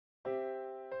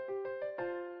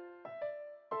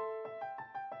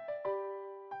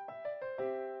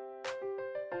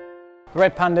The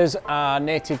red pandas are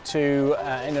native to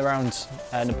in and around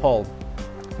Nepal,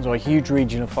 so a huge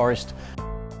region of forest.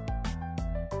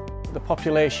 The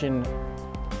population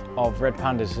of red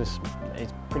pandas is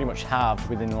pretty much halved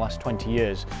within the last 20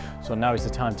 years, so now is the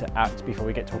time to act before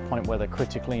we get to a point where they're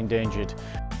critically endangered.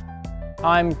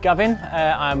 I'm Gavin,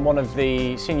 I'm one of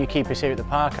the senior keepers here at the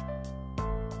park.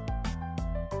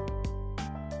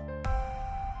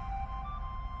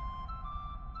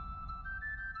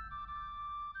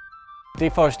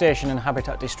 Deforestation and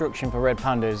habitat destruction for red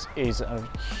pandas is a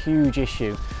huge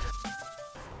issue.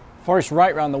 Forests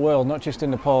right around the world, not just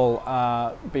in Nepal,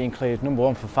 are being cleared, number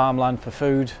one, for farmland, for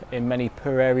food in many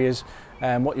poor areas.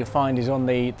 What you'll find is on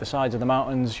the sides of the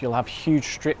mountains, you'll have huge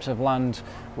strips of land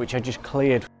which are just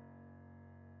cleared.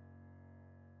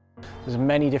 There's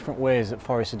many different ways that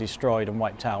forests are destroyed and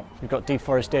wiped out. You've got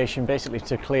deforestation basically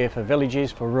to clear for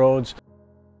villages, for roads.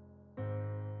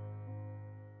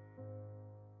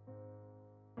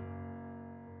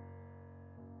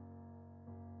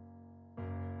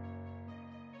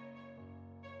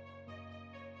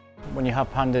 When you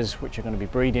have pandas which are going to be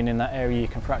breeding in that area, you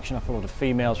can fraction off a lot of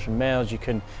females from males. You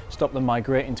can stop them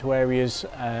migrating to areas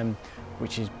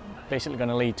which is basically going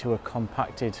to lead to a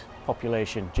compacted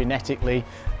population. Genetically,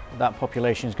 that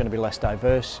population is going to be less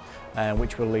diverse,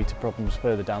 which will lead to problems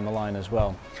further down the line as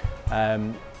well.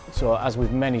 So as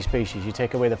with many species, you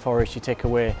take away the forest, you take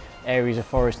away areas of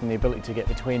forest and the ability to get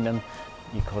between them,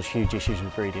 you cause huge issues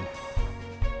with breeding.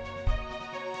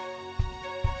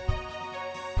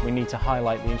 We need to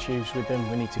highlight the issues with them,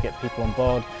 we need to get people on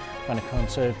board trying to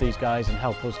conserve these guys and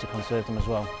help us to conserve them as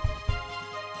well.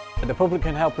 The public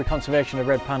can help with conservation of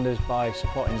red pandas by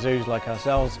supporting zoos like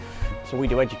ourselves. So we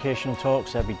do educational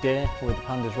talks every day with the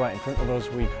pandas right in front of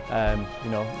us. We've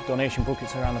donation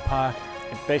buckets around the park.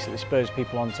 It basically spurs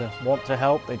people on to want to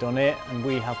help, they donate, and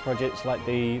we have projects like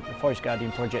the Forest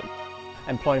Guardian project,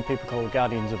 employing people called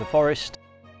Guardians of the Forest,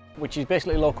 which is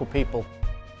basically local people.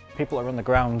 People are on the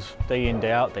ground day in,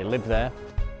 day out, they live there.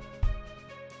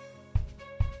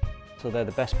 So they're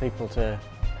the best people to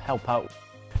help out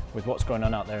with what's going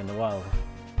on out there in the wild.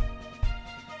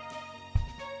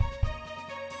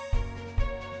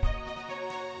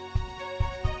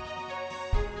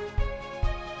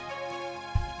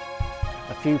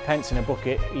 A few pence in a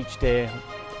bucket each day,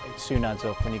 it soon adds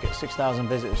up. When you get 6,000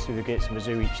 visitors through the gates of a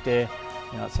zoo each day,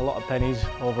 that's a lot of pennies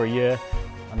over a year,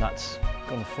 and that's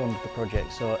going to fund the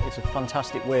project. So it's a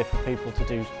fantastic way for people to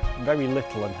do very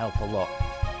little and help a lot.